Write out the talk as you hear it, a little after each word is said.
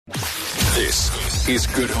This is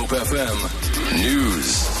Good Hope FM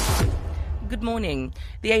News. Good morning.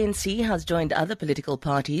 The ANC has joined other political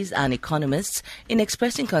parties and economists in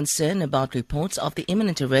expressing concern about reports of the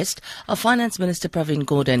imminent arrest of Finance Minister Pravin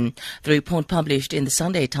Gordhan. The report published in the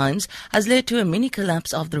Sunday Times has led to a mini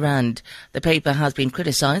collapse of the rand. The paper has been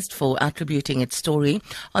criticised for attributing its story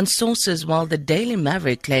on sources, while the Daily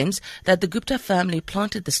Maverick claims that the Gupta family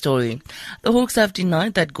planted the story. The Hawks have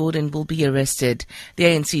denied that Gordhan will be arrested. The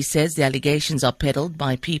ANC says the allegations are peddled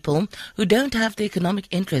by people who don't have the economic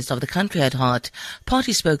interest of the country at heart.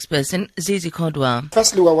 Party spokesperson Zizi Kodwa.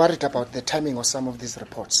 Firstly, we're worried about the timing of some of these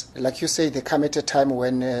reports. Like you say, they come at a time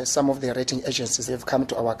when some of the rating agencies have come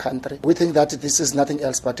to our country. We think that this is nothing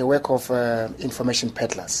else but a work of information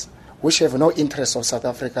peddlers, which have no interest of South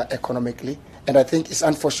Africa economically. And I think it's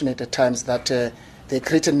unfortunate at times that they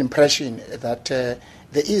create an impression that there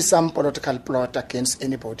is some political plot against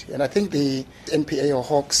anybody. And I think the NPA or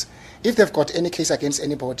Hawks, if they've got any case against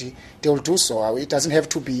anybody, they will do so. It doesn't have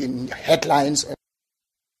to be in headlines.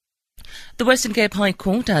 The Western Cape High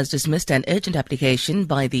Court has dismissed an urgent application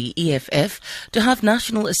by the EFF to have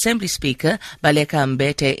National Assembly Speaker Baleka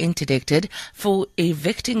Mbete interdicted for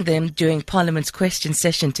evicting them during Parliament's question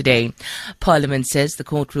session today. Parliament says the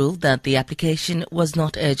court ruled that the application was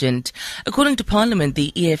not urgent. According to Parliament,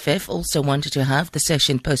 the EFF also wanted to have the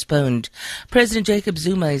session postponed. President Jacob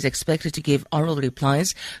Zuma is expected to give oral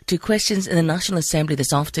replies to questions in the National Assembly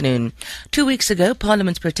this afternoon. 2 weeks ago,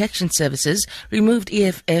 Parliament's Protection Services removed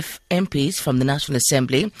EFF MPs from the National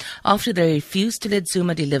Assembly after they refused to let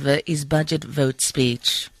Zuma deliver his budget vote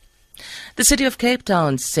speech. The City of Cape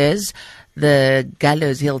Town says the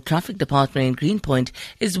Gallows Hill Traffic Department in Greenpoint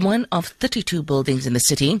is one of 32 buildings in the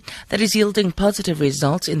city that is yielding positive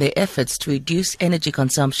results in their efforts to reduce energy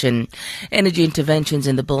consumption. Energy interventions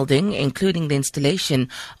in the building, including the installation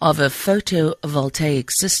of a photovoltaic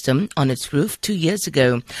system on its roof 2 years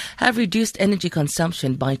ago, have reduced energy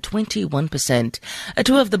consumption by 21%. A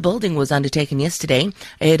tour of the building was undertaken yesterday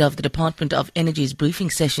ahead of the Department of Energy's briefing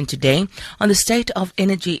session today on the state of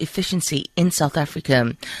energy efficiency in South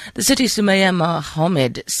Africa. The city's Sumaya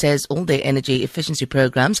Mohammed says all their energy efficiency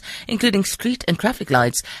programs, including street and traffic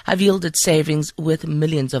lights, have yielded savings worth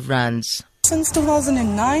millions of rands. Since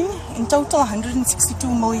 2009, in total 162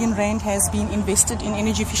 million rand has been invested in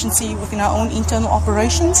energy efficiency within our own internal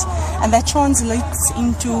operations, and that translates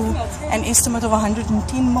into an estimate of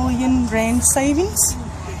 110 million rand savings.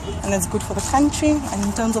 And that's good for the country. And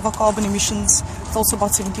in terms of our carbon emissions, it's also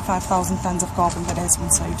about 75,000 tons of carbon that has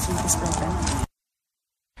been saved through this program.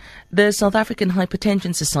 The South African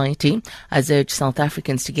Hypertension Society has urged South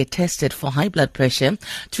Africans to get tested for high blood pressure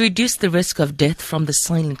to reduce the risk of death from the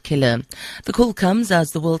silent killer. The call comes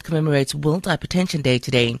as the world commemorates World Hypertension Day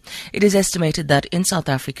today. It is estimated that in South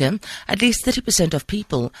Africa, at least 30% of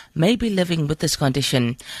people may be living with this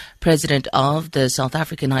condition. President of the South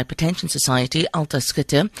African Hypertension Society, Alta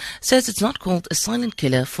Schutte, says it's not called a silent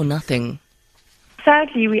killer for nothing.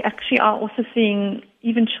 Sadly, we actually are also seeing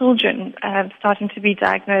even children starting to be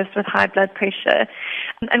diagnosed with high blood pressure.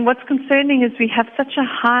 And what's concerning is we have such a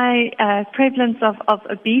high prevalence of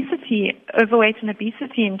obesity, overweight and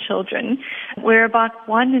obesity in children, where about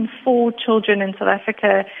 1 in 4 children in South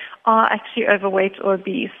Africa are actually overweight or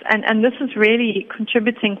obese. And this is really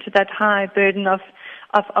contributing to that high burden of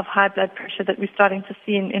high blood pressure that we're starting to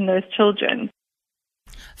see in those children.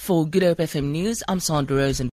 For Good Hope FM News, I'm Sandra Rosen.